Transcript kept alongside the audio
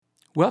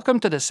Welcome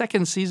to the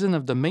second season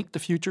of the Make the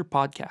Future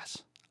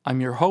podcast. I'm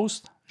your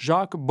host,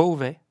 Jacques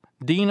Beauvais,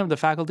 Dean of the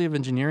Faculty of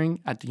Engineering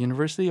at the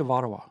University of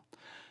Ottawa.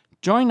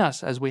 Join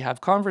us as we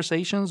have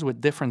conversations with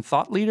different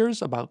thought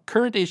leaders about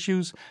current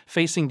issues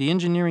facing the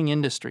engineering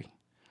industry.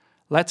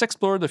 Let's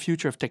explore the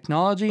future of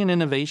technology and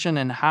innovation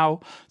and how,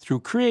 through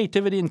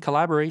creativity and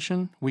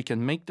collaboration, we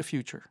can make the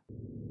future.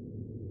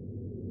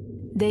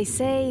 They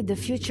say the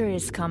future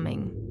is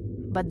coming,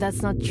 but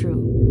that's not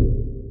true.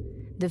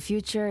 The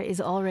future is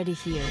already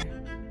here.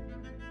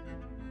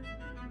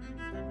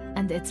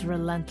 And it's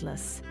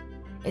relentless.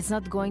 It's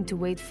not going to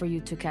wait for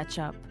you to catch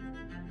up.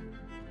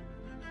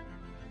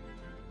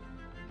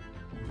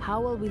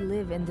 How will we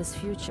live in this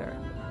future?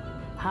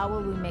 How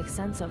will we make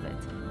sense of it?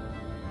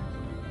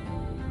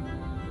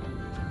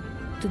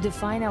 To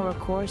define our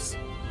course,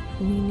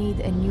 we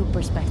need a new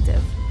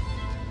perspective.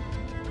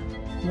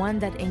 One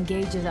that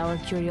engages our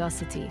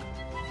curiosity,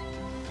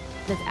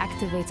 that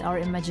activates our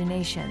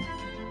imagination,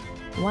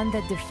 one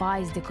that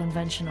defies the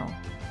conventional.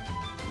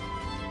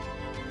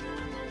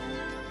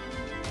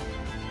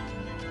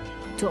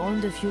 To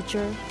own the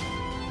future,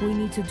 we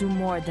need to do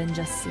more than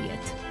just see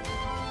it.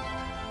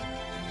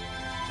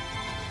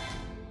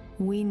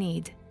 We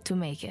need to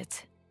make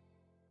it.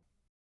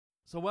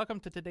 So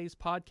welcome to today's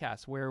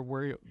podcast, where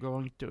we're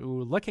going to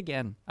look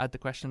again at the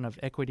question of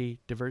equity,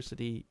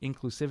 diversity,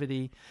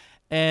 inclusivity.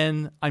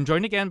 And I'm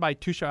joined again by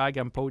Tusha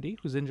Agampodi,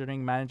 who's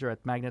engineering manager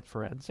at Magnet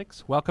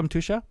Forensics. Welcome,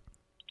 Tusha.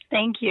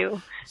 Thank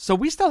you. So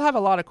we still have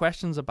a lot of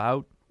questions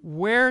about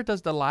where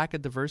does the lack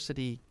of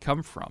diversity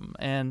come from,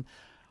 and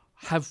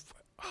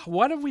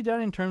what have we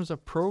done in terms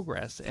of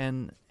progress,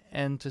 and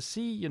to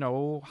see,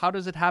 how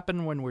does it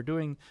happen when we're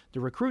doing the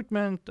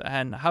recruitment,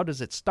 and how does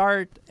it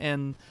start?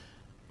 And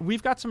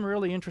we've got some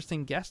really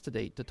interesting guests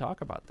today to talk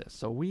about this.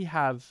 So we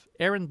have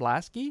Erin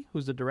Blasky,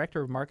 who's the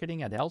director of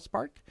marketing at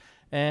Elspark,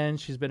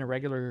 and she's been a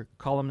regular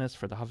columnist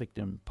for the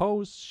Huffington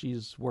Post.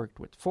 She's worked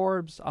with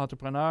Forbes,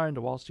 Entrepreneur, and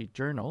the Wall Street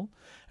Journal.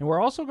 And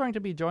we're also going to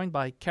be joined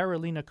by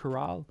Carolina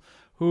Corral,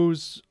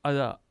 who's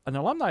an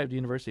alumni of the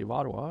University of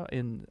Ottawa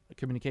in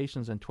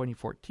communications in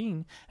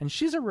 2014, and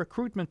she's a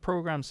recruitment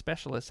program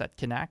specialist at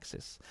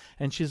Kinaxis,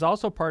 and she's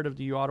also part of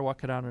the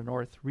Ottawa-Canada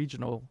North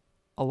Regional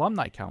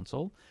Alumni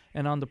Council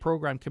and on the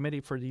program committee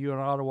for the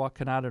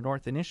Ottawa-Canada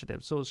North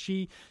Initiative. So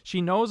she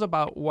knows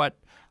about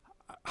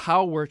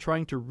how we're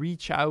trying to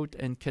reach out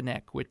and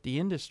connect with the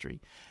industry.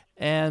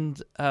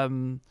 And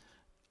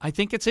I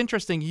think it's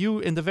interesting. You,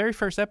 in the very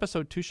first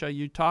episode, Tusha,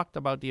 you talked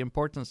about the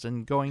importance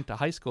in going to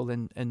high school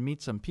and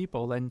meet some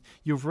people, and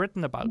you've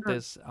written about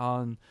this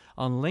on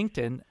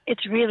LinkedIn.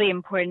 It's really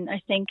important.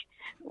 I think,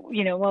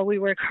 while we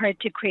work hard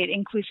to create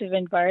inclusive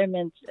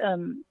environments,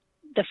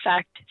 the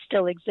fact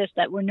still exists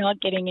that we're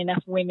not getting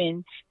enough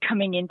women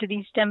coming into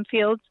these STEM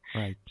fields.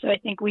 Right. So I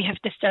think we have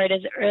to start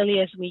as early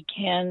as we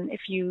can.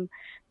 If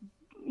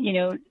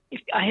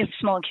I have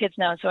small kids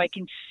now, so I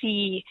can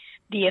see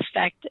the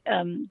effect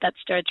that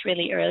starts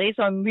really early.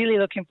 So I'm really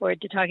looking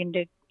forward to talking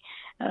to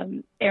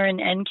Erin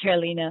and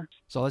Carolina.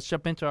 So let's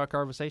jump into our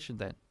conversation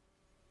then.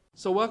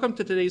 So welcome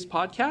to today's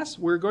podcast.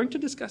 We're going to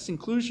discuss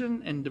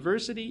inclusion and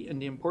diversity and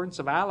the importance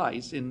of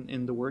allies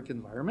in the work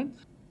environment.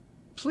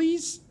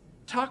 Please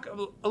talk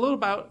a little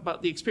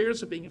about the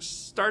experience of being a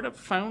startup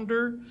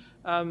founder.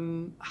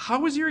 How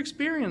was your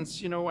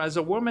experience, as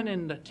a woman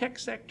in the tech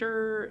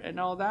sector and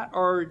all that?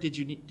 Or did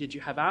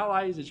you have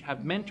allies? Did you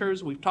have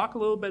mentors? We've talked a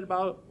little bit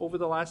about over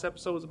the last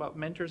episodes about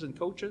mentors and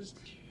coaches.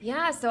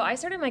 Yeah, so I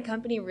started my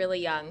company really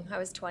young. I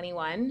was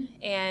 21,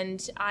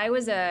 and I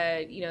was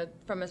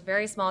from a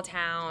very small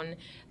town.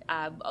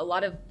 A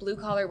lot of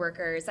blue-collar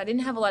workers. I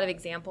didn't have a lot of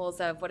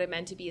examples of what it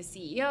meant to be a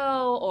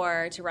CEO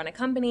or to run a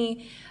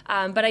company,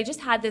 but I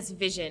just had this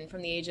vision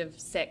from the age of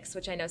 6,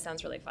 which I know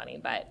sounds really funny,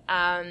 but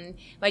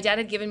my dad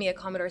had given me a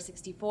Commodore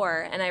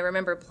 64, and I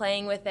remember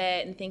playing with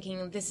it and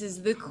thinking, this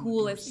is the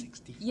coolest.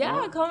 64?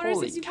 Yeah, Commodore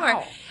Holy 64.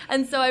 Cow.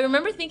 And so I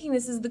remember thinking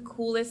this is the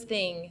coolest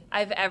thing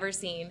I've ever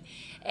seen.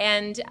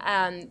 And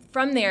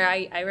from there,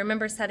 I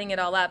remember setting it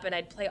all up, and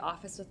I'd play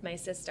Office with my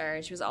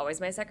sister. She was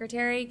always my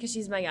secretary because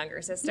she's my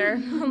younger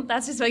sister.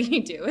 That's just what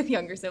you do with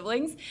younger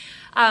siblings.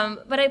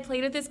 But I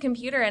played with this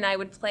computer, and I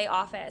would play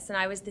Office, and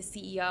I was the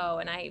CEO,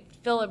 and I'd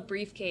fill a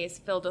briefcase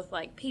filled with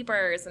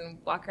papers and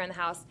walk around the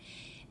house.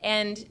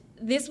 And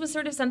this was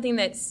sort of something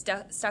that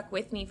stuck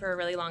with me for a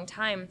really long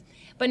time.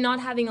 But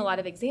not having a lot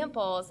of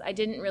examples, I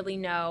didn't really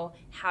know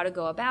how to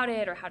go about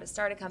it or how to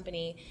start a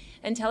company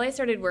until I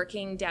started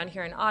working down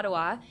here in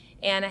Ottawa,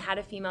 and I had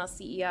a female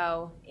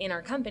CEO in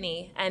our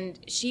company. And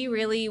she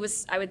really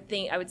was, I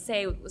would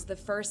say, was the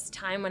first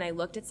time when I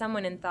looked at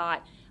someone and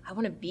thought, I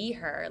want to be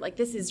her.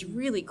 This is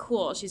really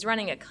cool. She's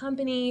running a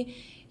company.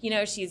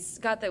 She's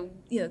got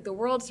the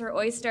world's her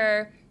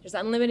oyster. there's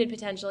unlimited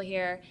potential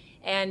here.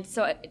 And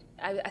so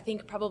I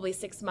think probably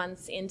 6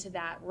 months into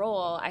that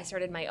role, I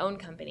started my own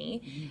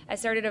company. I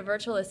started a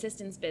virtual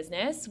assistance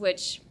business,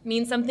 which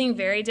means something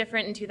very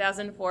different in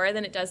 2004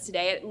 than it does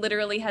today. It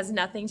literally has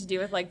nothing to do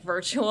with like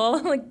virtual,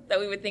 like that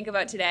we would think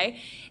about today,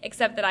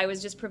 except that I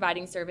was just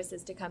providing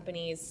services to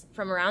companies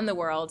from around the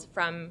world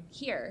from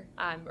here,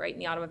 right in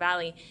the Ottawa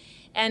Valley.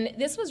 And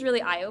this was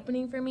really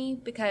eye-opening for me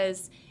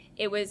because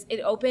it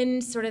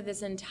opened sort of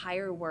this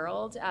entire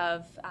world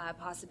of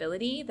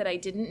possibility that I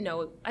didn't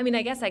know. I mean,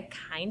 I guess I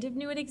kind of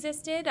knew it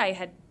existed. I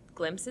had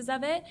glimpses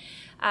of it,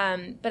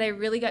 but I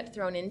really got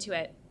thrown into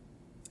it.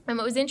 And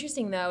what was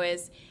interesting, though,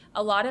 is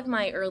a lot of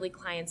my early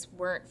clients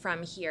weren't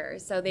from here.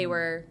 So they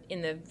were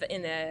in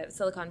the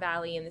Silicon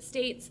Valley in the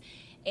States.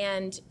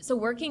 And so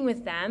working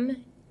with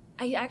them,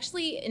 I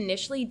actually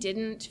initially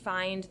didn't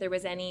find there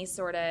was any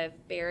sort of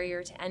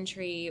barrier to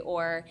entry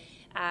or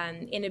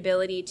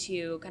inability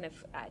to kind of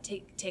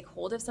take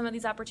hold of some of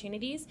these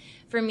opportunities.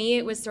 For me,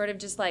 it was sort of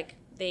just like,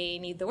 they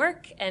need the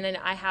work and then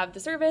I have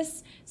the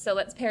service, so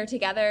let's pair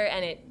together,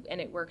 and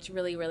it worked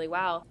really, really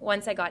well.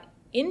 Once I got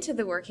into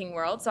the working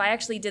world, so I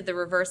actually did the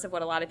reverse of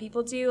what a lot of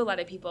people do. A lot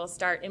of people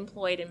start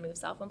employed and move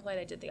self-employed.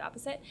 I did the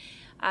opposite.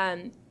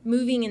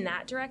 Moving in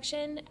that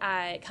direction,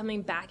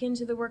 coming back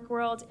into the work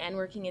world and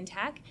working in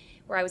tech,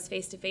 where I was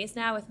face-to-face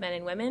now with men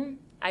and women,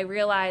 I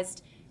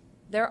realized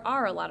there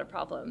are a lot of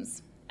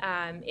problems.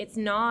 It's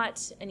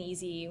not an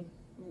easy,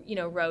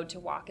 road to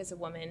walk as a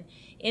woman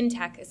in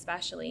tech,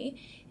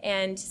 especially.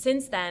 And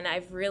since then,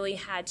 I've really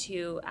had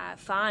to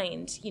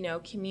find,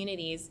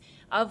 communities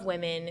of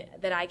women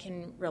that I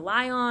can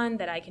rely on,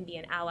 that I can be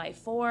an ally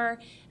for,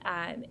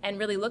 and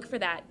really look for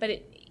that.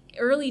 But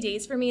early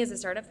days for me as a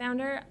startup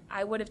founder,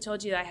 I would have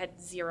told you I had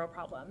zero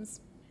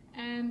problems.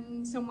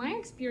 So my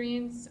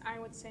experience, I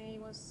would say,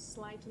 was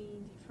slightly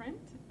different.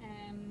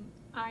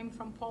 I'm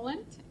from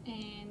Poland,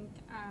 and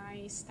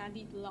I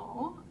studied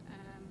law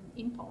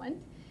in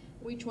Poland,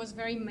 which was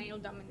very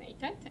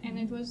male-dominated, and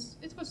it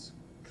was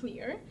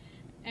clear.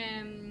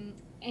 And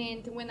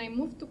when I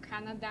moved to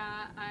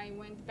Canada, I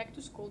went back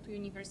to school to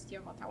University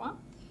of Ottawa.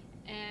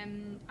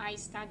 I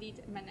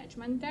studied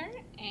management there,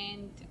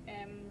 and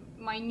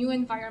my new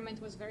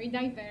environment was very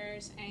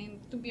diverse.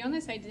 And to be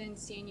honest, I didn't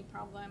see any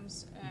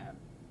problems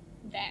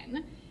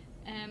then.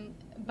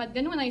 But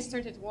then when I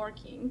started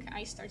working,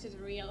 I started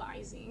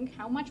realizing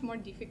how much more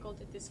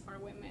difficult it is for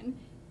women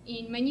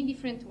in many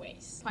different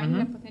ways.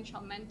 Finding a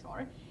potential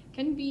mentor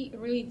can be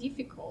really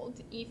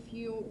difficult if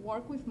you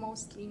work with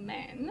mostly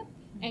men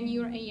and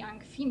you're a young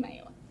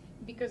female,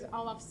 because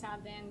all of a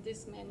sudden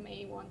this man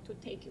may want to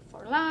take you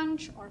for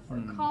lunch or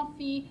for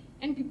coffee,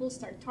 and people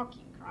start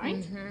talking,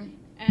 right?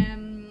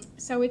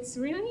 So it's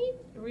really,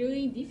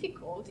 really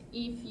difficult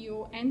if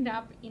you end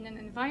up in an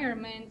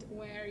environment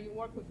where you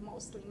work with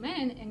mostly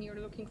men and you're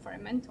looking for a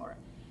mentor.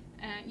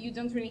 You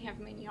don't really have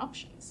many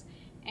options.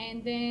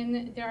 And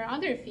then there are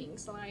other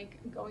things like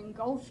going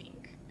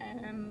golfing.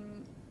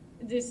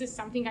 This is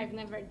something I've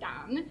never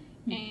done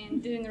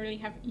and didn't really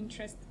have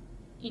interest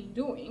in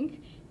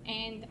doing.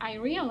 And I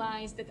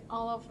realized that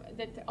all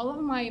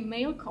of my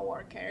male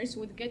coworkers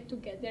would get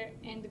together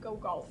and go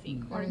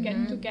golfing, or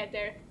get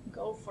together,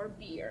 go for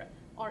beer,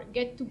 or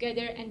get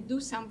together and do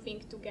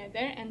something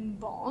together and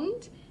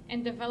bond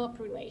and develop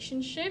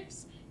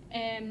relationships,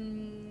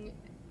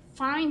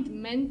 find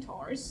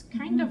mentors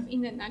kind of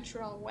in a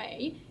natural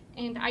way.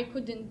 And I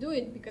couldn't do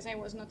it because I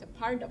was not a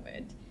part of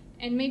it.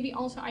 And maybe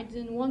also I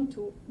didn't want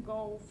to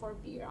go for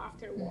beer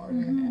after work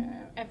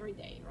every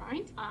day,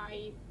 right?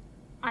 I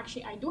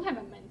do have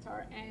a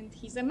mentor, and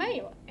he's a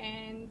male,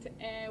 and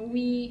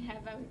we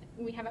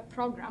have a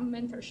program,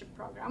 mentorship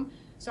program.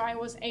 So I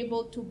was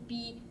able to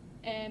be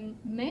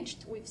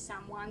matched with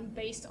someone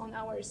based on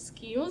our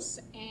skills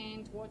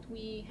and what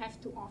we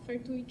have to offer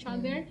to each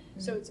other.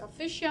 So it's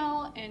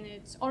official and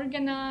it's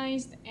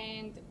organized,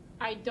 and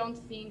I don't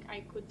think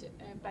I could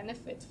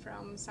benefit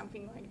from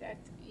something like that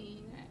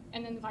in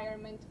an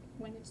environment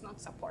when it's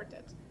not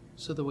supported.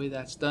 So the way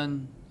that's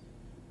done,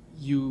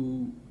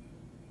 you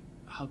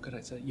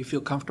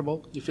feel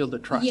comfortable? You feel the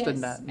trust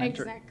in that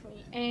mentor? Yes, exactly.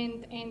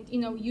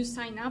 And you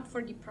sign up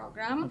for the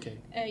program. Okay.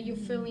 You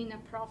fill in a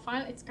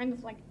profile. It's kind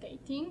of like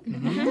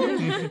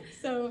dating.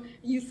 So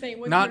you say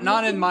what you're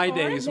not in my for.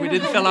 days. We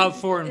didn't fill out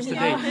forms to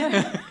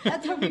date.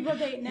 That's how people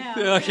date now.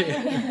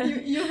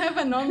 Okay. You have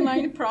an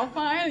online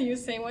profile. You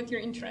say what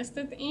you're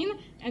interested in,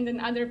 and then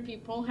other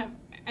people have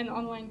an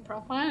online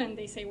profile, and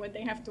they say what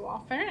they have to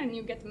offer, and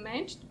you get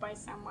matched by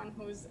someone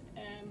who's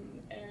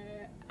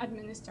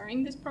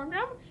administering this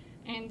program.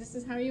 And this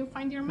is how you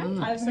find your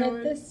mentor. I've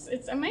heard this.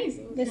 It's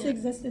amazing. This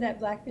existed at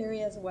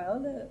BlackBerry as well,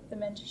 the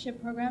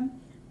mentorship program.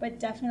 But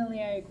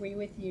definitely I agree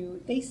with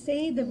you. They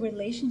say the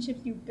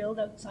relationships you build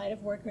outside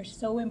of work are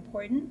so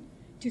important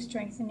to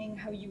strengthening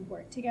how you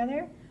work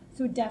together.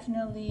 So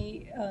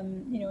definitely,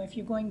 if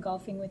you're going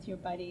golfing with your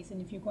buddies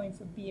and if you're going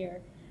for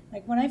beer,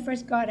 like when I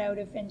first got out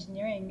of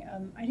engineering,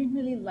 I didn't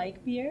really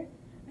like beer.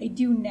 I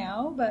do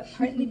now, but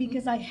partly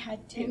because I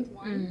had to. And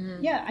wine.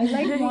 Yeah, I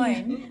like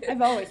wine.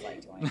 I've always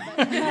liked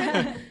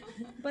wine.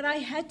 but I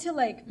had to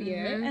like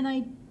beer,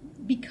 and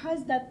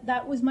because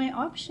that was my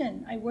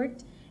option. I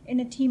worked in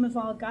a team of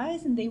all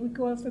guys, and they would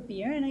go out for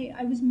beer, and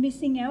I was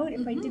missing out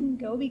if I didn't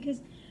go,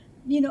 because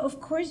of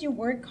course your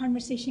work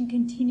conversation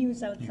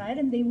continues outside,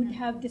 and they would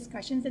have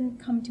discussions and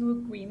come to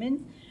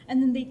agreements,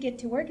 and then they'd get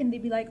to work and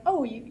they'd be like,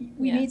 oh, we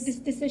made this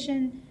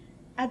decision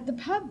at the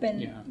pub,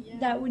 and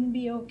that wouldn't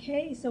be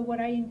okay. So what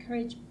I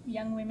encourage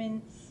young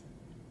women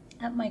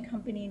at my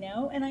company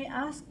now, and I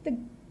ask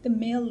the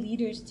male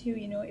leaders too,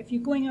 if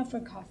you're going out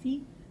for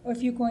coffee or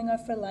if you're going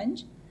out for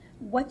lunch,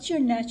 what's your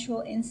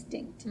natural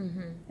instinct?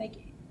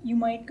 Like, you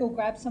might go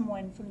grab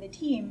someone from the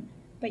team,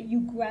 but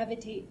you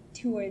gravitate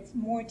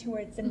more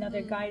towards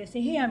another guy to say,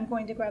 hey, I'm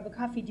going to grab a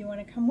coffee, do you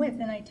want to come with?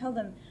 And I tell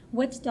them,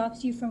 what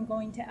stops you from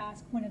going to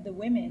ask one of the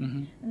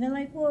women? And they're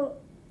like, well,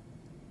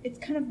 it's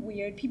kind of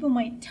weird. People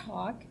might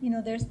talk,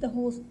 there's the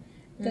whole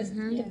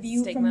the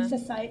view stigma. From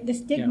society, the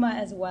stigma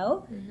as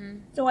well.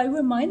 So I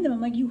remind them,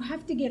 I'm like, you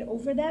have to get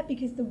over that,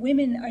 because the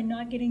women are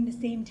not getting the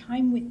same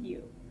time with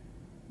you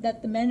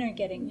that the men are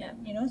getting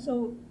them,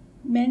 so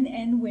men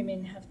and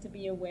women have to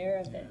be aware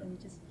of it and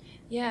just.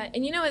 Yeah,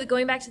 and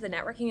going back to the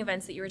networking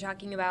events that you were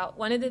talking about,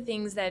 one of the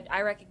things that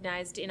I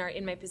recognized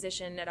in my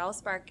position at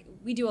Allspark,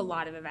 we do a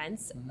lot of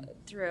events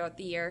throughout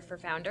the year for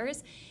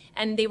founders,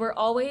 and they were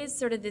always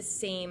sort of the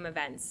same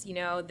events,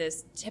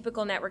 this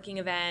typical networking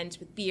event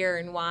with beer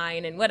and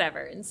wine and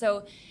whatever. And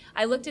so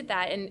I looked at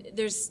that, and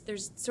there's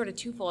sort of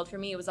twofold. For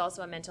me, it was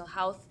also a mental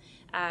health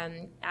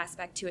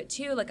aspect to it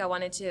too. Like, I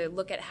wanted to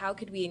look at how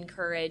could we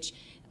encourage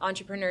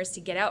entrepreneurs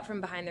to get out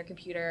from behind their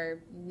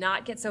computer,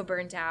 not get so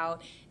burnt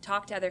out,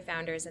 talk to other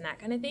founders and that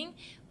kind of thing.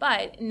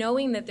 But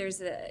knowing that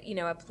there's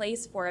a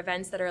place for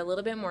events that are a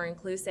little bit more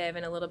inclusive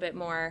and a little bit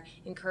more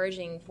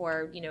encouraging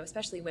for,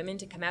 especially women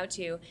to come out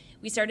to,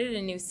 we started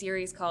a new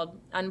series called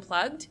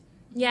Unplugged.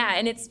 Yeah,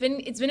 and it's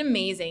been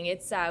amazing.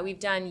 It's we've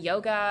done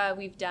yoga,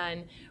 we've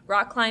done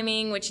rock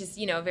climbing, which is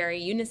a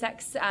very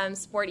unisex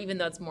sport, even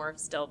though it's more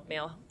still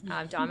male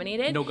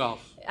dominated. No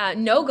golf.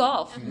 No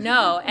golf,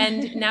 no.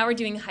 And now we're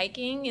doing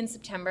hiking in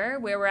September,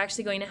 where we're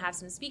actually going to have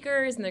some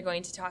speakers, and they're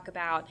going to talk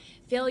about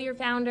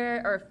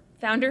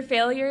founder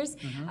failures,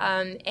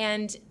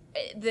 and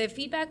the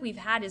feedback we've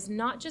had is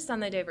not just on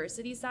the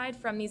diversity side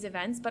from these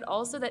events, but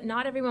also that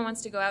not everyone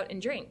wants to go out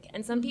and drink.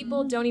 And some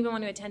people don't even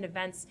want to attend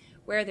events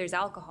where there's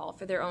alcohol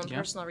for their own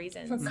personal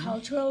reasons. For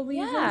cultural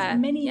reasons. Yeah.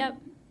 Many. Yep.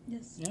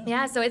 Yes.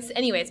 Yeah, so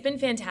it's been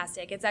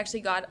fantastic. It's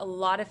actually got a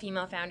lot of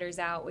female founders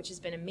out, which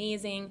has been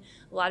amazing.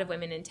 A lot of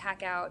women in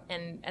tech out,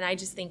 and I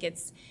just think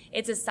it's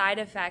a side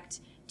effect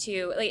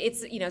to, like,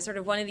 it's sort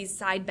of one of these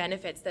side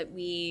benefits that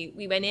we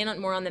went in on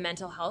more on the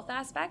mental health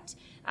aspect.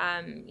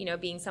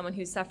 Being someone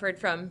who's suffered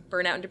from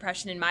burnout and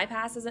depression in my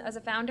past as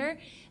a founder,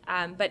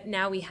 but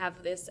now we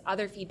have this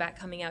other feedback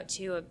coming out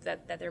too of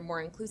that they're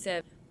more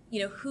inclusive.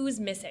 Who's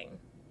missing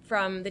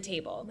from the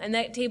table, and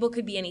that table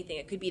could be anything.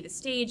 It could be the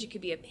stage, it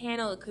could be a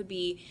panel, it could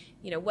be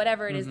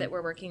whatever it is that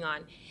we're working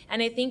on.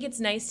 And I think it's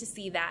nice to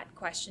see that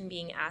question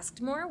being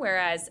asked more,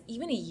 whereas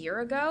even a year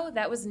ago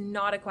that was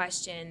not a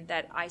question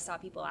that I saw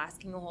people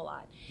asking a whole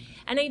lot.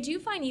 And I do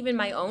find even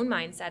my own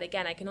mindset,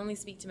 again, I can only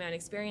speak to my own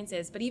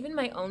experiences, but even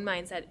my own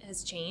mindset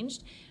has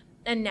changed,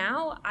 and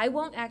now I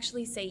won't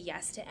actually say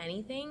yes to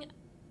anything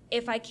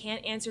if I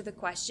can't answer the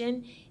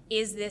question,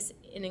 is this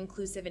an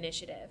inclusive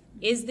initiative?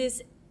 Is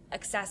this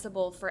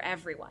accessible for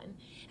everyone?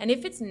 And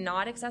if it's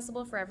not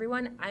accessible for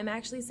everyone, I'm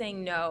actually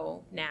saying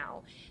no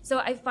now. So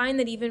I find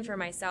that even for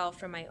myself,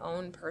 from my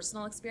own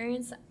personal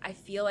experience, I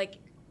feel like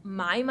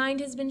my mind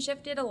has been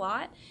shifted a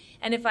lot.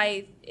 And if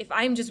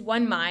I'm just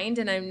one mind,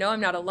 and I know I'm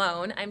not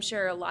alone, I'm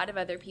sure a lot of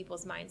other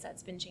people's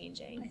mindset's been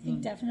changing. I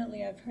think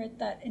definitely I've heard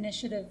that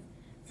initiative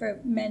for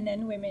men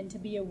and women to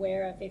be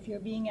aware of. If you're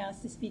being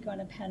asked to speak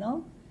on a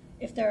panel,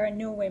 if there are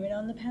no women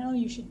on the panel,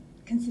 you should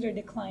consider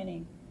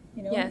declining.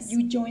 Yes.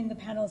 You join the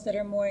panels that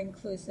are more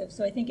inclusive.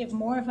 So I think if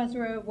more of us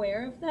were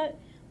aware of that,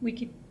 we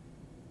could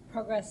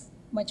progress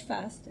much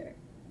faster.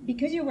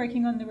 Because you're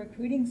working on the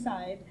recruiting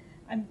side,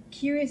 I'm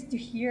curious to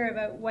hear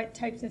about what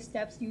types of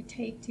steps you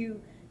take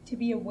to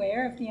be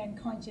aware of the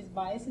unconscious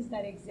biases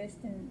that exist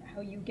and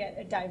how you get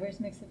a diverse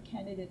mix of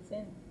candidates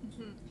in.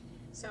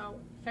 So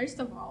first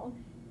of all,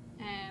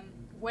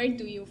 where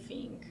do you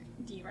think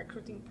the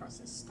recruiting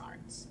process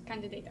starts?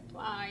 Candidate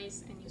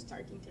applies and you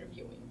start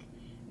interviewing.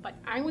 But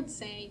I would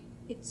say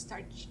it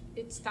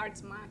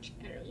starts much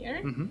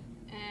earlier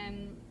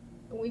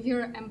with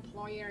your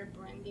employer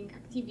branding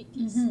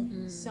activities.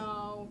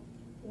 So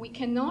we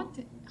cannot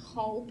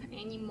hope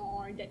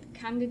anymore that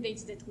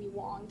candidates that we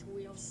want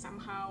will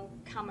somehow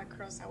come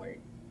across our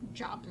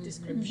job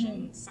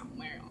description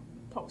somewhere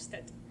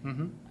posted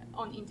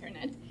on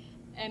internet.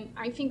 And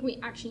I think we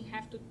actually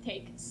have to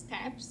take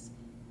steps,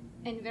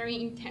 and very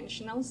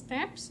intentional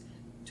steps,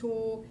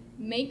 to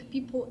make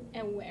people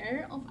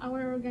aware of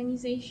our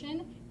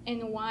organization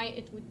and why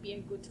it would be a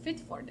good fit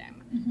for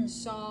them.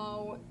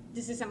 So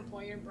this is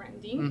employer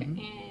branding,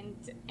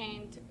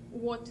 and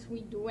what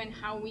we do and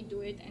how we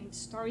do it and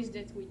stories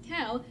that we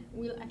tell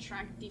will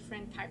attract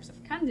different types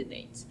of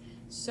candidates.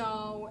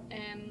 So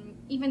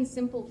even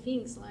simple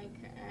things like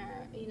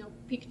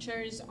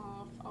pictures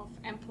of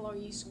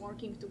employees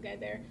working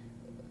together.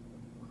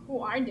 Who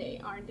are they?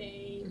 Are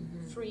they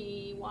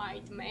three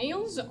white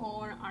males,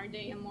 or are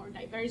they a more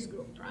diverse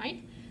group,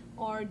 right?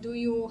 Or do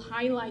you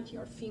highlight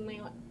your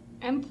female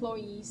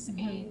employees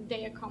and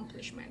their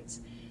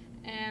accomplishments?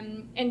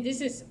 And this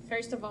is,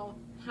 first of all,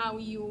 how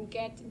you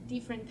get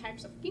different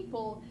types of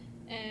people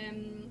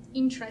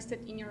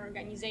interested in your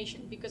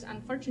organization, because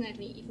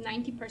unfortunately, if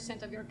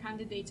 90% of your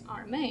candidates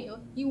are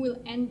male, you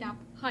will end up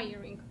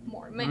hiring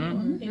more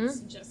male. It's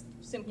just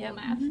simple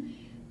math.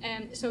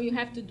 So you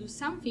have to do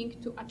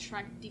something to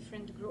attract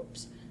different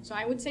groups. So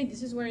I would say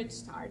this is where it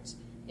starts.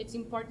 It's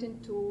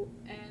important to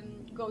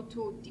go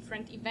to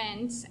different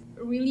events,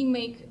 really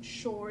make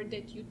sure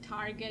that you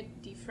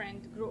target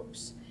different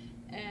groups,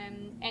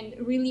 and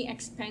really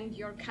expand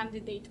your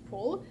candidate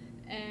pool,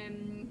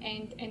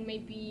 and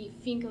maybe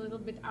think a little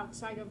bit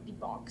outside of the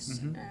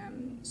box.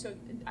 So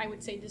I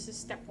would say this is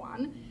step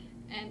one.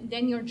 And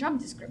then your job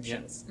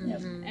descriptions.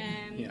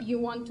 You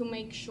want to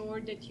make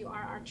sure that you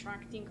are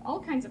attracting all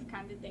kinds of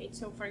candidates.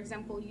 So for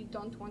example, you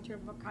don't want your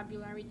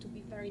vocabulary to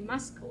be very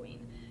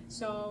masculine.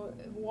 So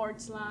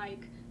words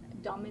like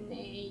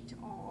dominate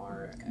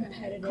or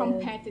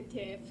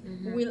competitive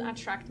will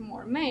attract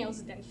more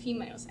males than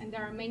females. And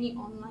there are many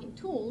online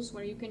tools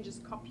where you can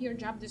just copy your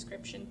job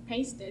description,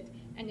 paste it,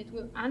 and it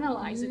will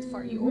analyze it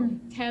for you,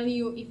 tell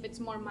you if it's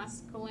more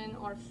masculine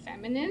or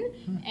feminine,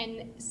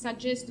 and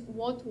suggest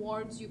what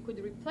words you could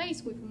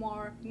replace with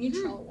more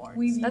neutral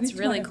words. That's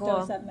really cool.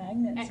 Those at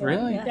Magnet, so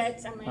Really?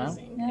 That's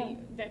amazing. Wow. Yeah.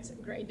 That's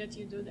great that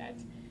you do that.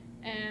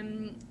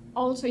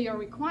 Also your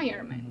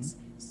requirements.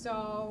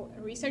 So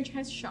research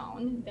has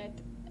shown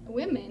that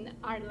women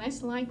are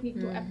less likely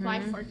to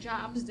apply for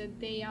jobs that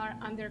they are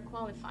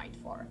underqualified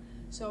for.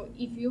 So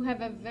if you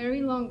have a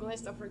very long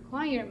list of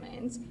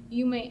requirements,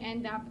 you may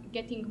end up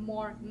getting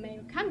more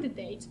male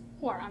candidates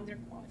who are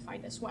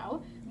underqualified as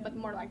well, but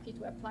more likely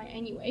to apply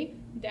anyway,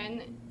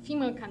 than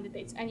female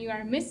candidates. And you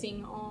are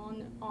missing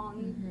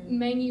on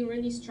many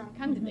really strong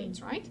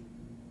candidates, right?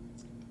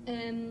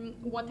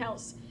 What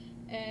else?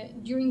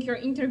 During your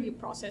interview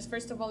process,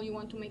 first of all, you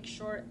want to make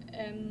sure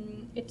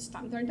it's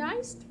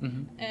standardized.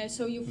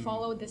 So you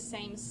follow the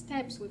same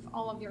steps with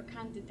all of your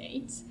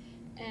candidates.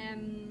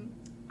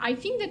 I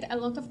think that a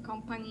lot of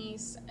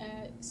companies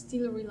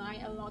still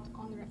rely a lot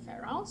on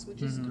referrals,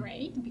 which is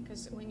great,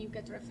 because when you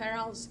get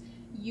referrals,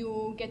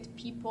 you get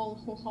people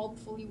who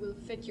hopefully will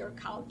fit your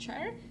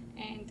culture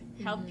and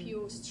help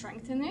you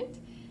strengthen it.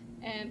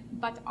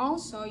 But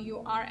also you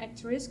are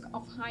at risk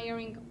of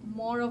hiring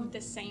more of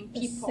the same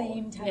people. The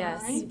same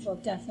type of people,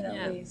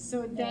 definitely. Yeah.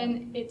 So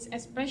then it's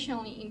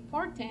especially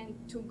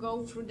important to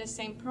go through the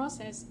same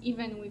process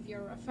even with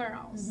your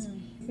referrals.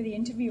 For the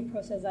interview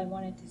process, I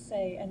wanted to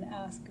say and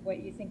ask what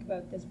you think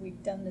about this.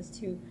 We've done this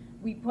too.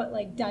 We put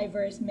like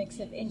diverse mix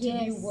of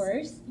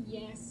interviewers.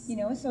 Yes. You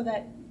know, so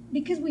that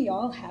because we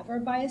all have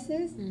our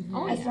biases,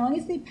 as long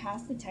as they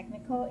pass the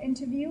technical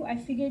interview, I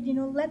figured, you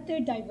know, let their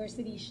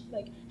diversity,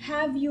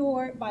 have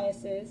your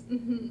biases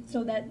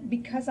so that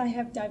because I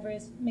have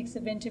diverse mix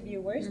of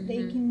interviewers,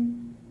 they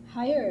can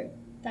hire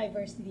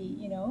diversity,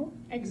 you know?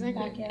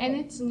 Exactly. And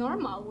it's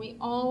normal. We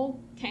all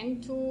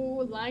tend to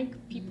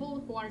like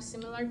people who are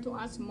similar to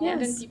us more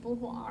than people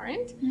who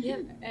aren't.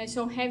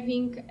 So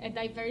having a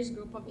diverse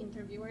group of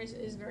interviewers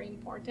is very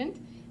important.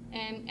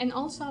 And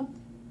also,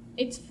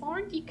 it's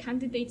for the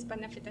candidate's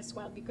benefit as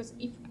well, because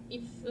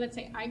if let's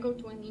say I go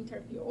to an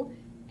interview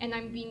and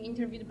I'm being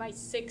interviewed by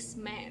 6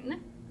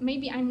 men,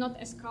 maybe I'm not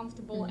as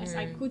comfortable as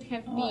I could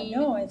have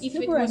been if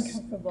it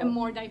was a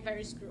more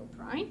diverse group,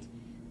 right?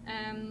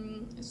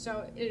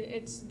 So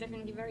it's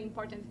definitely very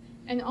important.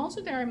 And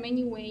also there are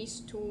many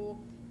ways to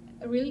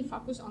really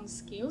focus on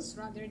skills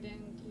rather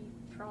than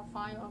the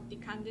profile of the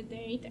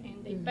candidate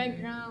and their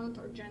background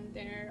or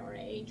gender or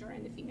age or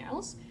anything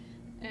else.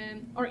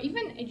 Or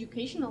even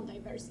educational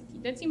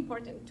diversity, that's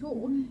important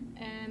too.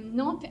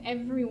 Not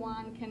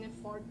everyone can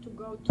afford to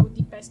go to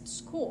the best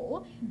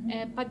school,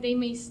 but they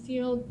may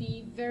still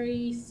be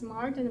very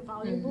smart and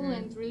valuable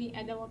and really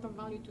add a lot of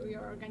value to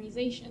your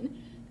organization.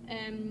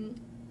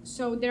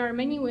 So there are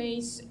many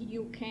ways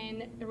you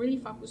can really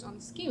focus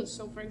on skills.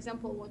 So for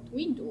example, what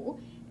we do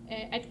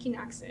at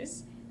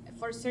Kinaxis,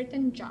 for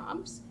certain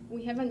jobs,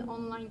 we have an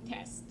online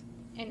test,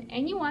 and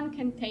anyone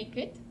can take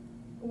it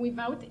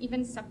without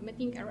even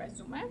submitting a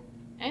resume.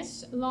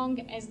 As long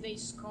as their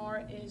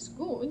score is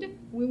good,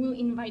 we will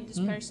invite this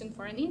person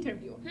for an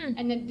interview.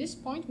 And at this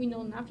point, we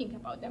know nothing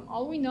about them.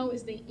 All we know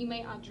is the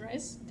email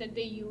address that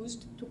they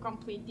used to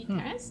complete the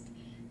test.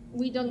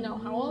 We don't know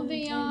how old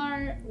they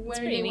are,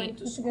 where they went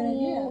to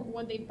school,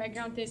 what their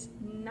background is,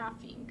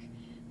 nothing.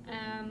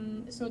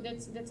 So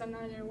that's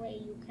another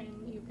way you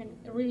can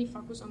really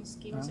focus on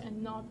skills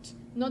and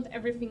not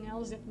everything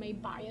else that may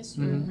bias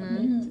you a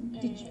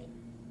bit,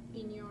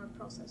 in your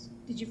process.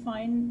 Did you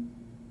find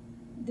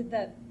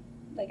that,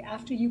 like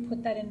after you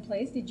put that in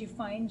place, did you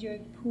find your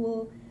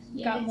pool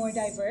got more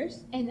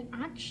diverse? And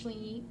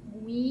actually,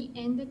 we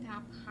ended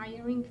up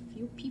hiring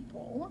few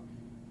people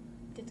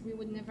that we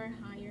would never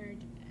hire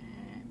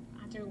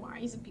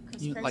otherwise,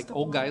 because You first like of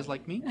old all, guys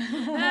like me?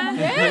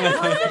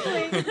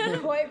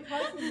 Quite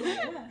possibly,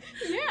 yeah.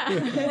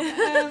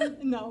 Yeah.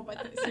 No, but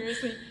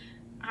seriously,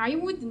 I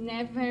would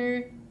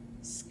never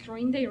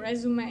screen their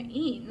resume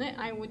in.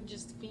 I would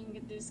just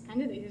think this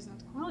candidate is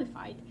not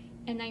qualified.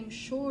 And I'm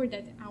sure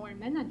that our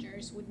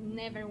managers would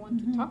never want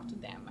to talk to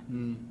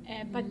them.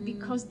 But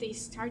because they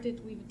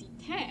started with the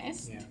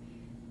test,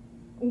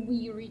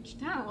 we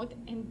reached out,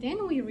 and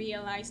then we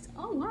realized,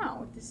 oh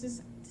wow, this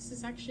is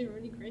actually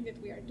really great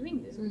that we are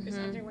doing this, because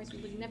otherwise we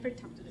would never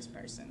talk to this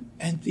person.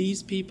 And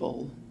these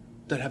people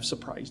that have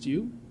surprised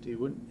you,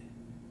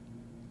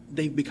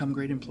 they've become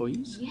great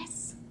employees?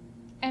 Yes,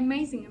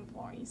 amazing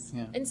employees.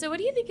 Yeah. And so, what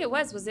do you think it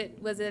was? Was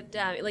it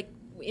like,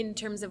 in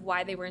terms of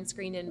why they weren't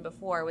screened in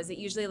before? Was it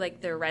usually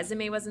like their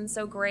resume wasn't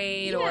so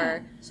great,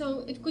 or?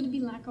 So it could be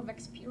lack of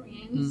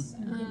experience,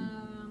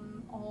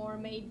 or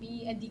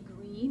maybe a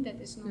degree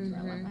that is not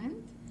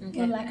relevant.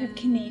 Or lack of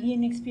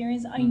Canadian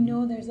experience. I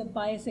know there's a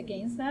bias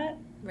against that.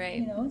 Right.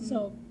 You know,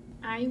 so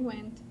I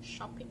went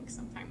shopping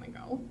some time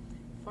ago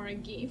for a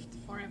gift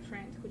for a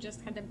friend who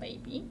just had a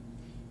baby,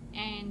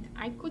 and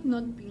I could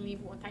not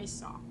believe what I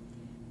saw.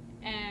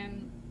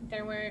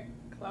 There were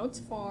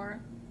clothes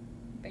for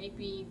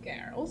baby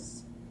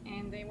girls,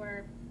 and they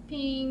were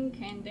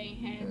pink, and they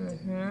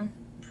had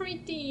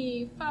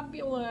pretty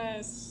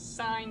fabulous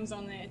signs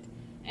on it.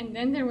 And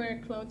then there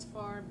were clothes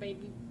for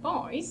baby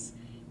boys,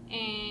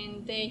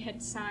 and they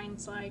had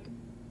signs like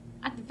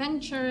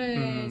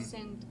adventurous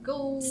and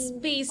go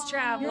Space far.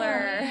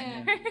 traveler.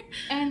 Yeah.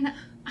 And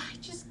I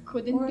just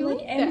couldn't or believe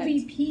like that.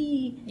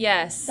 MVP.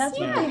 Yes. That's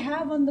what they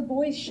have on the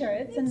boys'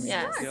 shirts and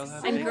Yes. They all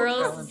have And big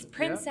girls, challenges.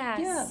 princess.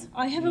 Yeah,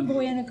 I have a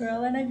boy and a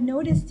girl, and I've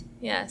noticed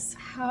Yes.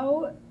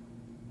 how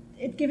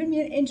it's given me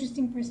an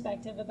interesting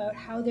perspective about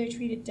how they're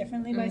treated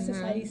differently by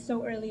society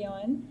so early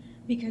on,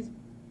 because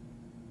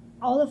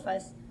all of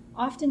us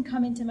often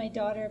come into my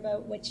daughter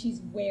about what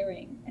she's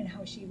wearing and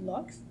how she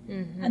looks,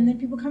 and then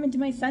people come into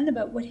my son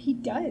about what he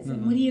does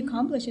and what he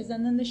accomplishes,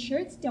 and then the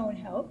shirts don't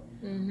help.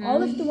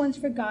 All of the ones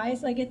for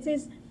guys, like it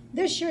says,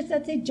 there's shirts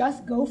that say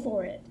just go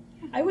for it.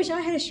 I wish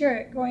I had a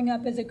shirt growing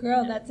up as a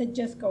girl that said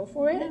just go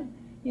for it,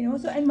 you know.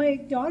 So, and my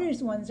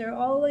daughter's ones are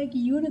all like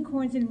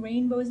unicorns and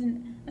rainbows,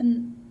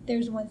 and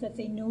there's ones that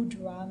say no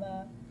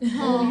drama.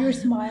 Oh, your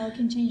smile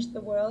can change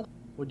the world.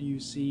 What do you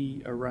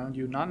see around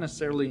you, not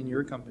necessarily in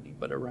your company,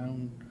 but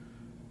around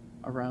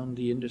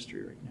the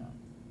industry right now?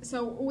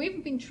 So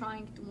we've been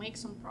trying to make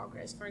some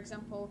progress. For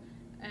example,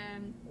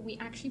 we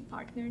actually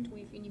partnered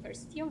with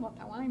University of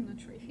Ottawa. I'm not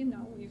sure if you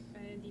know, with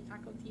the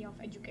Faculty of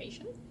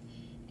Education.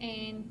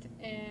 And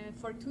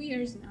for 2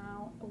 years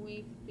now,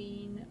 we've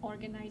been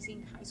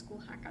organizing high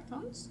school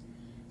hackathons.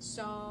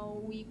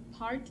 So we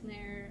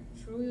partner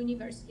through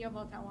University of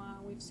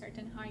Ottawa with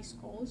certain high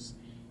schools,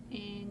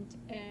 and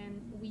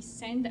we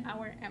send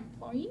our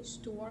employees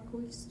to work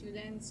with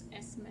students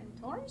as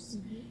mentors.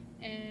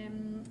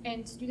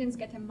 And students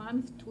get a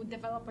month to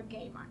develop a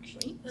game,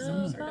 actually,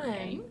 some sort of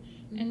game.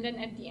 And then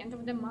at the end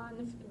of the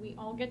month, we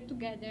all get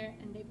together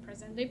and they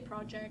present their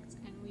projects,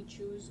 and we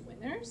choose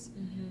winners.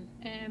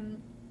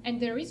 And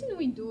the reason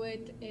we do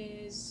it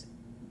is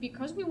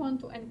because we want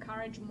to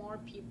encourage more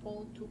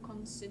people to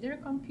consider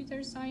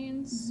computer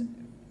science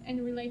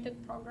and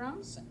related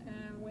programs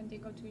when they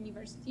go to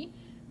university,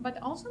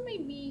 but also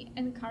maybe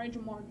encourage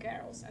more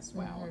girls as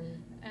well.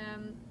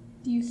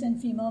 Do you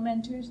send female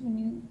mentors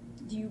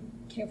do you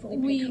carefully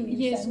pick who you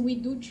Yes, send? we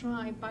do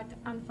try, but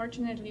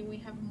unfortunately we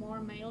have more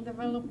male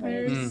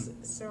developers,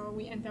 so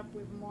we end up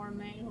with more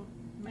male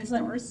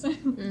mentors.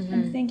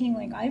 I'm thinking,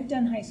 like, I've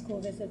done high school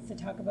visits to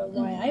talk about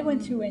why I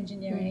went through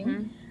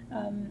engineering,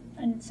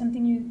 and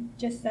something you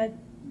just said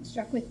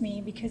struck with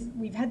me, because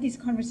we've had these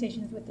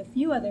conversations with a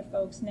few other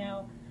folks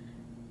now.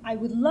 I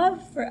would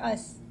love for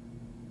us,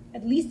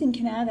 at least in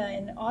Canada,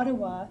 in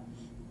Ottawa,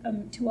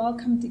 to all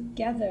come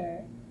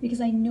together, because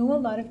I know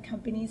a lot of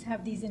companies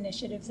have these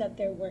initiatives that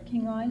they're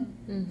working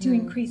on to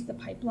increase the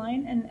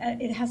pipeline,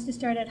 and it has to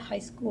start at high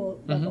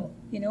school level,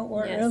 you know,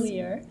 or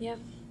earlier. Yep.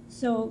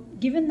 So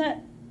given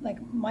that, like,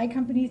 my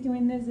company is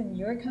doing this and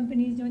your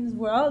company is doing this,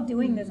 we're all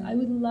doing this, I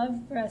would love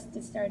for us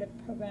to start a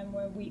program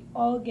where we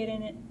all get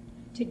in it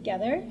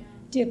together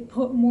to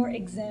put more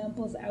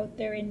examples out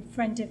there in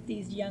front of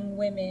these young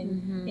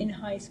women in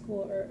high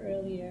school or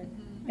earlier.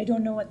 I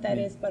don't know what that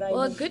is, but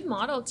Well, a good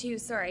model too,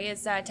 is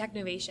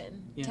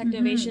Technovation. Yeah.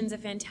 Technovation's a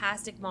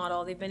fantastic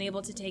model. They've been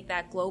able to take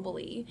that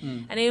globally.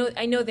 And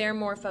I know they're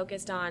more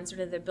focused on sort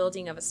of the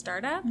building of a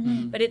startup,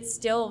 but it's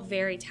still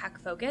very tech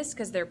focused,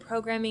 because they're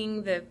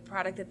programming the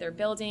product that they're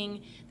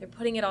building, they're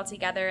putting it all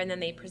together, and then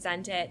they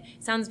present it.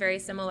 Sounds very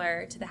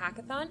similar to the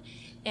hackathon.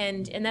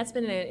 And that's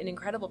been an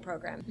incredible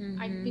program.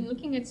 I've been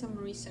looking at some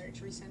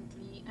research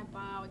recently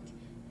about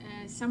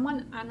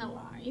someone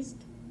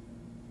analyzed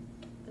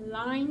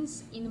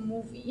lines in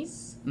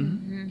movies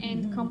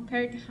and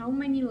compared how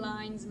many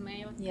lines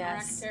male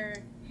character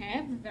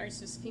have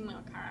versus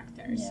female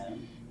characters.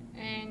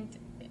 And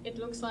it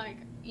looks like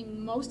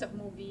in most of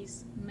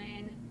movies,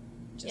 men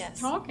just Yes.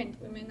 talk, and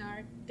women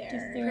are there.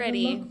 Just there.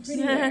 Pretty. Look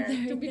pretty.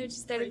 They're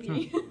just there to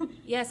be.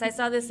 Yes, I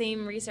saw the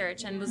same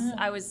research and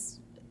I was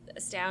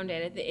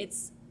astounded.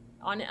 It's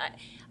on.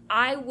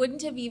 I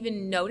wouldn't have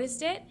even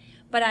noticed it,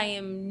 but I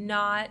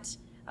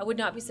would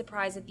not be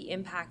surprised at the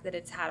impact that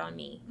it's had on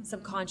me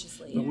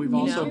subconsciously. But we've you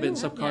also know? been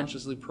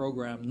subconsciously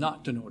programmed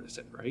not to notice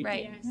it, right?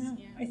 Right. Yes, Yeah.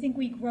 yeah. I think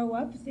we grow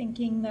up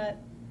thinking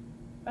that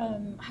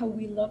how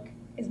we look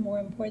is more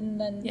important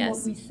than Yes.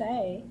 what we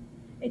say.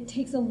 It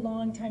takes a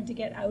long time to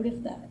get out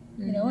of that,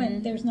 you know,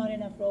 and there's not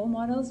enough role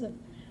models of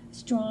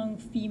strong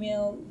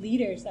female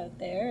leaders out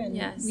there, and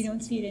Yes. we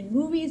don't see it in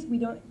movies. We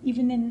don't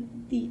even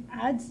in the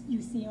ads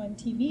you see on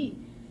TV.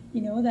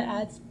 You know, the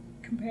ads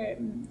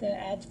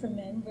for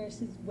men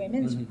versus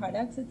women's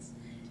products.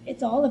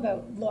 It's all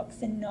about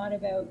looks and not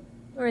about.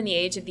 We're in the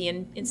age of the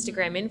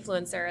Instagram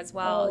influencer as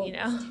well, Oh, you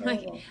know. it's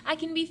Like, terrible. I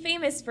can be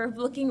famous for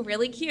looking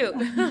really cute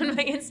on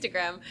my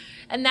Instagram.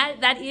 And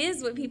that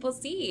is what people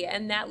see,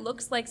 and that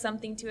looks like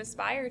something to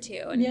aspire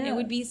to. And Yeah. it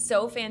would be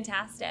so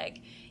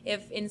fantastic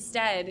if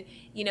instead,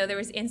 you know, there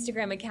was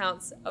Instagram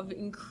accounts of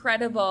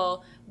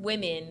incredible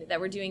women that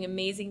were doing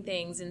amazing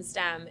things in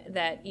STEM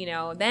that, you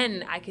know,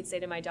 then I could say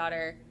to my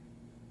daughter,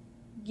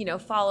 you know,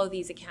 follow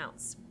these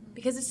accounts.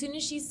 Because as soon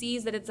as she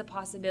sees that it's a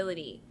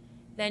possibility,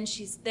 then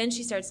she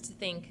starts to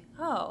think,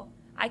 oh,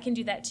 I can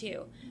do that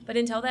too. But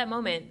until that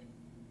moment,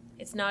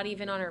 it's not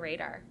even on her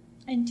radar.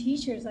 And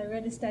teachers, I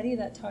read a study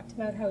that talked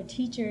about how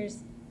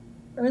teachers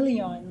early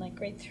on, like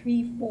grade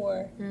 3,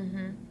 4,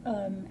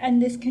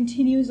 and this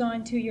continues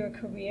on to your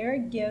career,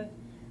 give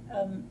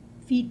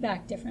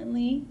feedback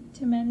differently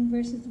to men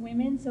versus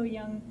women. So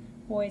young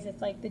boys,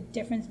 it's like the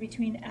difference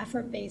between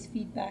effort-based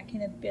feedback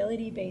and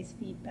ability-based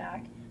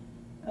feedback.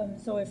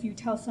 So if you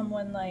tell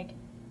someone, like,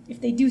 if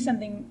they do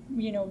something,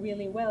 you know,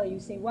 really well, you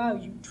say, wow,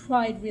 you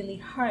tried really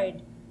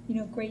hard, you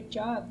know, great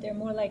job. They're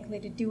more likely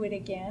to do it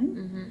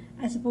again,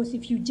 as opposed to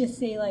if you just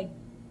say, like,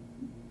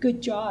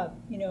 good job,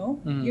 you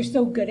know, you're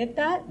so good at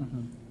that.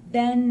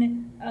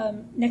 Then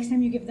next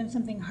time you give them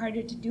something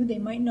harder to do, they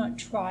might not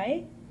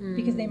try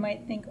because they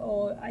might think,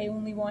 oh, I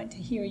only want to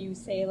hear you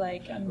say,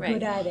 like, I'm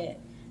good at it.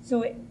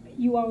 So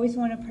you always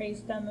want to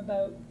praise them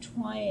about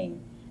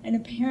trying. And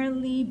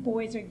apparently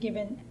boys are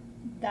given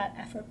that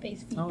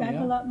effort-based feedback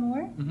a lot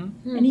more.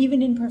 And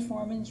even in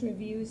performance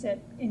reviews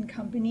in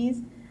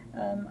companies,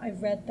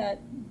 I've read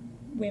that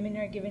women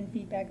are given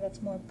feedback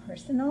that's more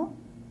personal.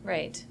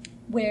 Right.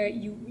 Where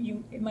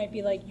it might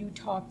be like, you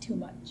talk too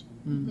much,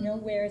 you know,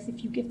 whereas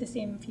if you give the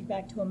same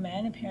feedback to a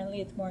man,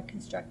 apparently it's more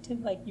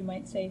constructive. Like, you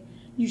might say,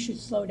 you should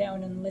slow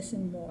down and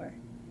listen more.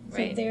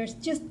 Right. So there's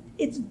just,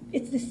 it's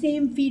the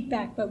same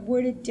feedback, but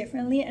worded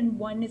differently, and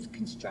one is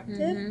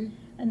constructive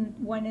and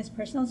one is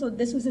personal. So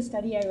this was a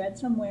study I read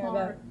somewhere about.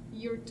 Or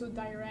you're too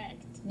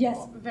direct.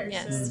 Yes.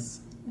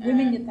 Versus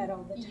Women get that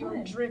all the time.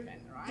 you're driven,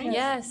 right?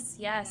 Yes.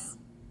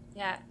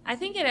 Yeah. I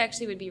think it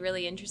actually would be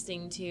really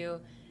interesting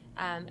to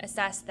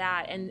assess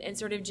that and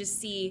sort of just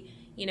see,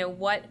 you know,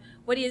 what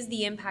is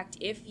the impact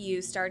if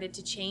you started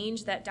to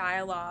change that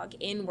dialogue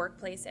in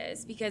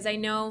workplaces. Because I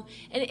know,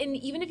 and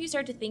even if you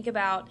start to think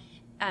about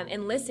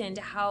and listen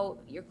to how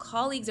your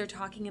colleagues are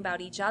talking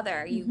about each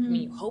other.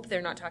 You hope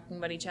they're not talking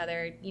about each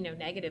other, you know,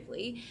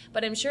 negatively,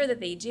 but I'm sure that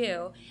they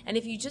do. And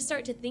if you just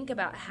start to think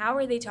about how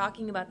are they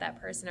talking about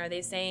that person, are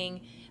they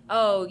saying,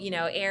 oh, you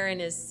know, Erin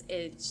is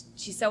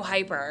she's so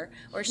hyper,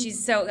 or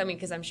she's so, I mean,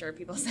 because I'm sure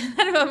people say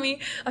that about me,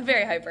 I'm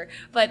very hyper,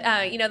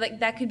 but you know,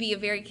 like that could be a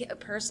very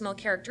personal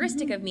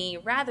characteristic of me,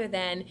 rather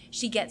than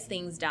she gets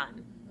things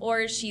done,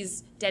 or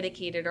she's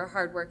dedicated or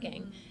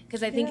hardworking,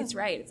 because I think it's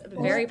right. It's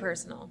very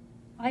personal.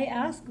 I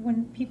ask,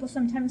 when people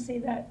sometimes say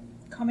that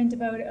comment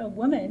about a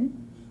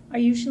woman, I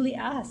usually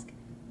ask,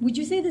 would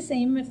you say the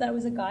same if that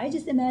was a guy?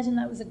 Just imagine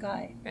that was a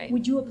guy. Right.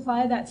 Would you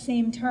apply that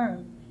same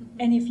term?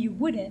 And if you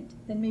wouldn't,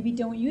 then maybe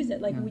don't use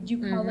it. Like, would you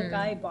call a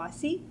guy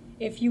bossy?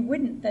 If you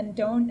wouldn't, then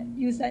don't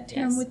use that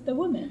term with the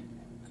woman.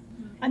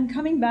 I'm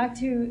coming back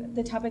to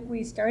the topic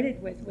we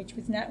started with, which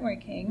was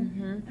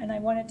networking. And I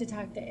wanted to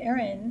talk to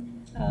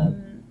Erin.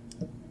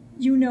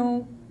 You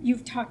know,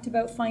 you've talked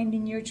about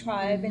finding your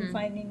tribe and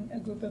finding a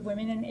group of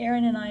women. And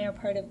Erin and I are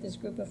part of this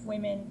group of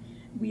women.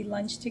 We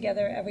lunch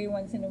together every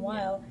once in a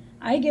while.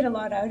 I get a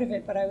lot out of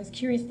it, but I was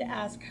curious to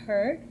ask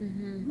her,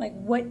 like,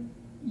 what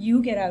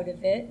you get out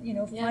of it, you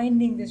know,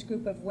 finding this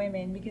group of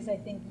women, because I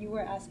think you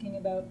were asking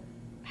about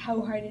how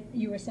hard it,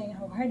 you were saying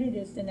how hard it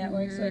is to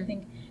network. So I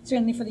think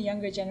certainly for the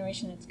younger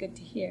generation, it's good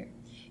to hear.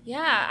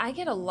 Yeah, I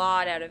get a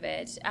lot out of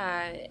it.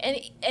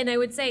 And I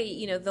would say,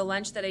 you know, the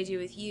lunch that I do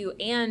with you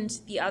and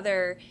the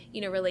other,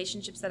 you know,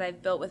 relationships that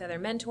I've built with other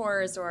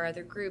mentors or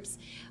other groups,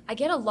 I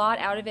get a lot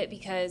out of it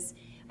because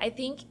I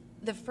think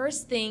the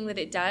first thing that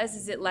it does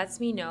is it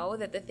lets me know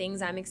that the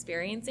things I'm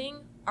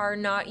experiencing are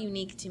not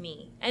unique to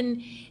me.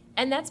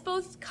 And that's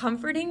both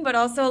comforting but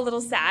also a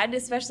little sad,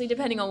 especially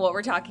depending on what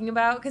we're talking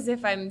about. Because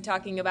if I'm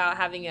talking about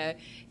having a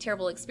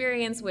terrible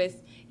experience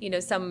with, you know,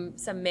 some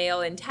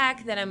male in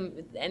tech,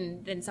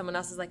 then someone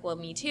else is like, well,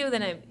 me too.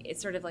 Then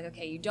it's sort of like,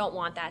 okay, you don't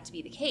want that to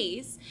be the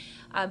case.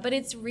 But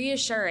it's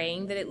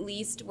reassuring that at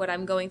least what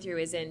I'm going through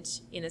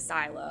isn't in a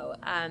silo.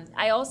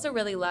 I also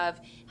really love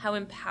how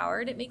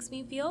empowered it makes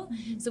me feel.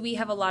 So we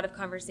have a lot of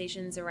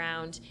conversations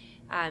around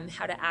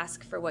how to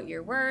ask for what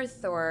you're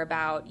worth, or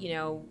about,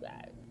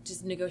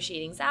 just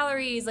negotiating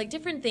salaries, like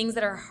different things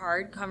that are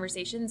hard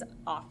conversations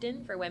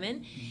often for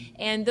women.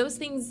 And those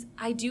things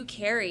I do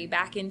carry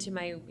back into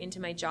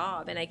my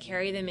job, and I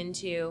carry them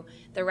into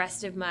the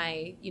rest of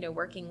my,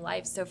 working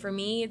life. So for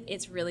me,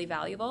 it's really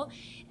valuable.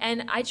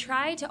 And I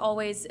try to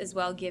always as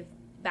well give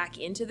back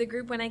into the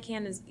group when I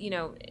can, as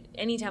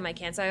anytime I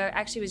can. So I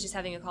actually was just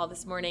having a call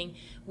this morning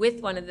with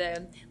one of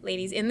the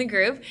ladies in the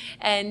group,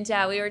 and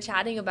we were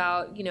chatting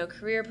about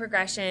career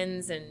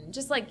progressions and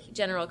just like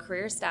general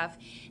career stuff,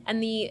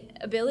 and the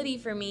ability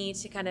for me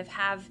to kind of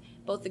have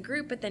both the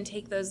group but then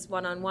take those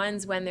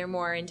one-on-ones when they're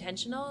more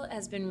intentional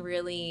has been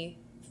really,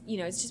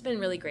 it's just been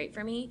really great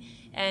for me.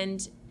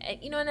 And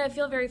and I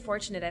feel very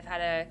fortunate. I've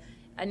had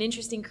an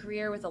interesting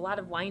career with a lot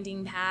of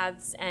winding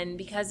paths, and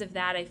because of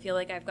that I feel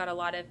like I've got a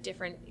lot of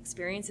different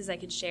experiences I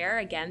could share,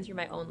 again through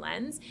my own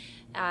lens,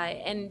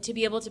 and to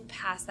be able to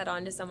pass that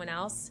on to someone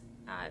else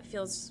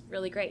feels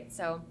really great.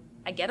 So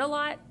I get a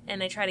lot,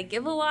 and I try to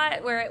give a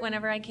lot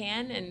whenever I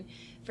can, and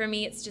for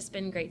me it's just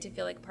been great to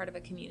feel like part of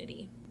a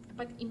community.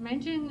 But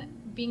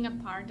imagine being a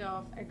part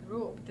of a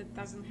group that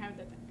doesn't have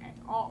that at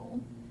all.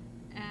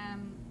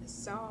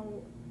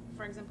 So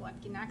for example, at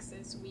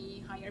Kinaxis,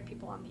 we hire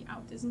people on the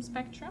autism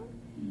spectrum.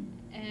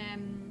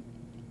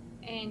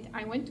 And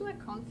I went to a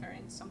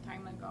conference some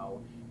time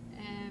ago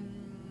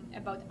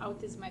about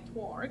autism at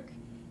work,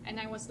 and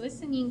I was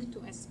listening to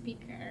a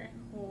speaker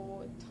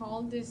who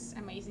told this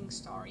amazing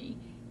story.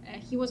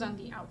 He was on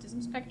the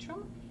autism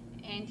spectrum,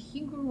 and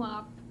he grew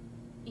up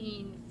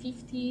in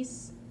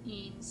 50s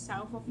in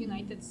south of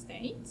United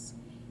States,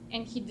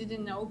 and he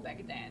didn't know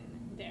back then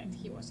that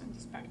he was on the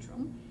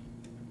spectrum.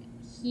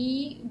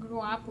 He grew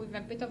up with a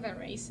bit of a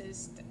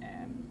racist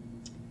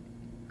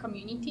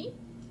community,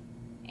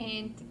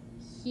 and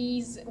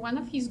one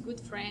of his good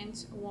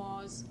friends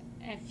was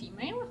a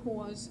female who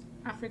was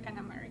African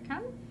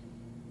American,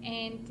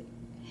 and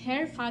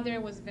her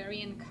father was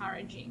very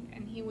encouraging,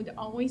 and he would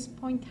always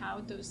point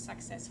out those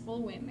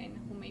successful women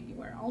who maybe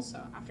were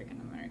also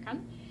African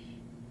American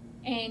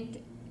and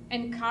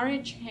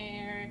encourage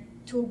her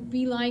to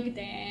be like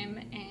them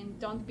and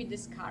don't be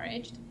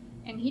discouraged.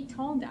 And he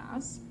told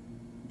us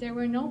there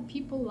were no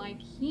people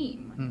like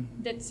him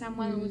that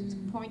someone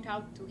would point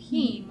out to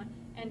him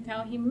and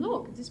tell him,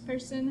 look, this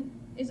person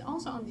is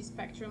also on the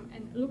spectrum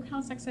and look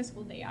how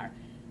successful they are.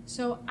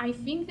 So I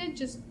think that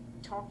just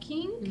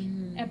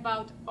talking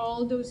about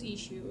all those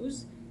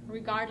issues,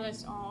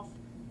 regardless of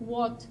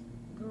what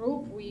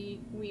group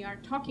we are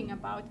talking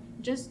about,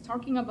 just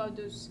talking about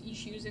those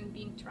issues and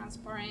being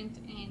transparent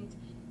and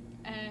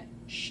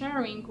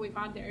sharing with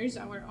others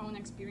our own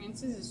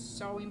experiences is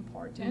so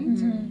important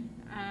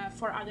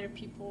for other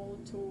people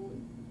to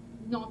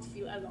not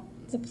feel alone.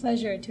 It's a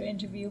pleasure to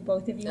interview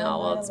both of you it's a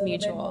little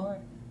mutual. bit more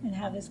and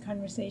have this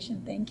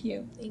conversation. Thank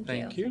you.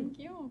 Thank you. Thank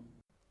you.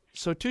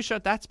 So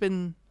Tusha, that's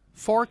been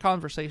 4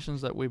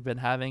 conversations that we've been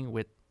having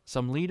with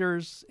some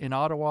leaders in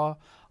Ottawa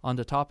on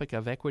the topic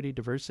of equity,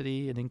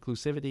 diversity, and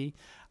inclusivity.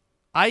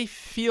 I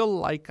feel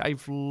like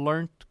I've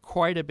learned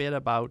quite a bit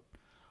about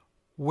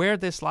where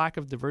this lack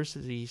of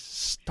diversity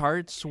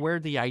starts, where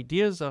the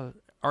ideas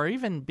are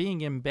even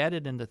being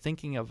embedded in the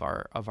thinking of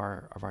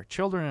our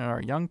children and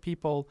our young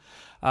people.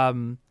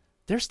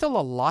 There's still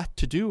a lot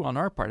to do on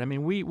our part. I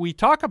mean, we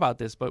talk about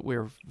this, but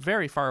we're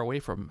very far away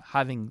from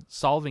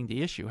solving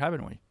the issue,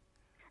 haven't we?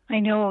 I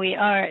know we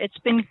are. It's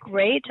been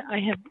great. I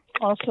have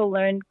also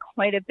learned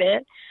quite a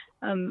bit.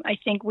 I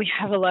think we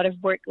have a lot of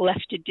work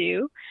left to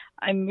do.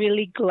 I'm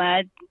really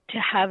glad to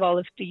have all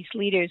of these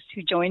leaders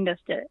who joined us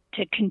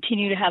to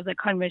continue to have the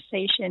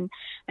conversation.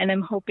 And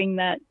I'm hoping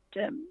that,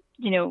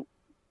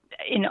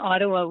 in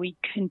Ottawa, we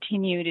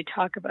continue to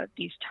talk about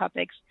these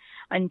topics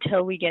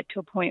until we get to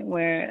a point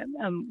where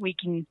we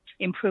can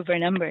improve our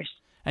numbers.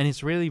 And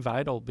it's really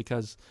vital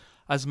because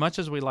as much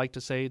as we like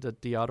to say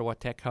that the Ottawa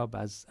Tech Hub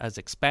has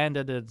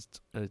expanded,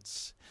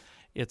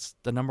 it's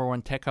the number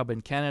 1 tech hub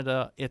in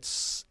Canada.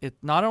 It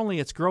not only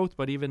its growth,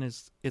 but even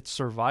its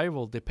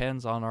survival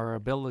depends on our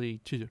ability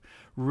to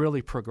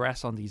really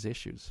progress on these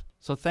issues.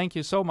 So thank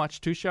you so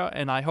much, Tusha,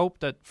 and I hope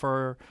that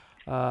for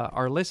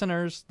our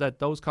listeners that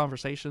those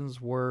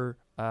conversations were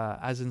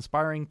as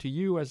inspiring to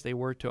you as they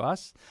were to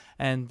us,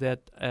 and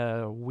that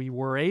we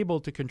were able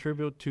to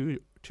contribute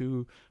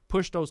to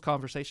push those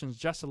conversations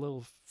just a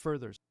little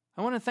further.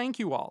 I want to thank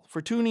you all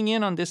for tuning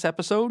in on this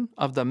episode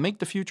of the Make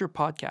the Future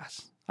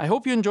podcast. I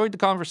hope you enjoyed the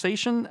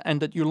conversation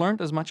and that you learned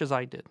as much as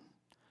I did.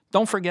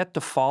 Don't forget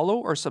to follow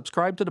or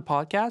subscribe to the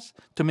podcast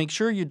to make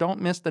sure you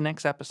don't miss the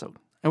next episode.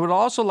 I would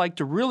also like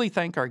to really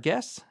thank our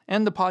guests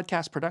and the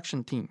podcast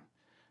production team,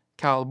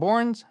 Carl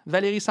Borns,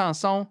 Valérie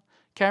Sanson,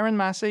 Karen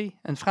Massé,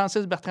 and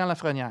Francis Bertrand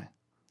Lafrenière.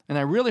 And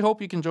I really hope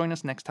you can join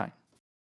us next time.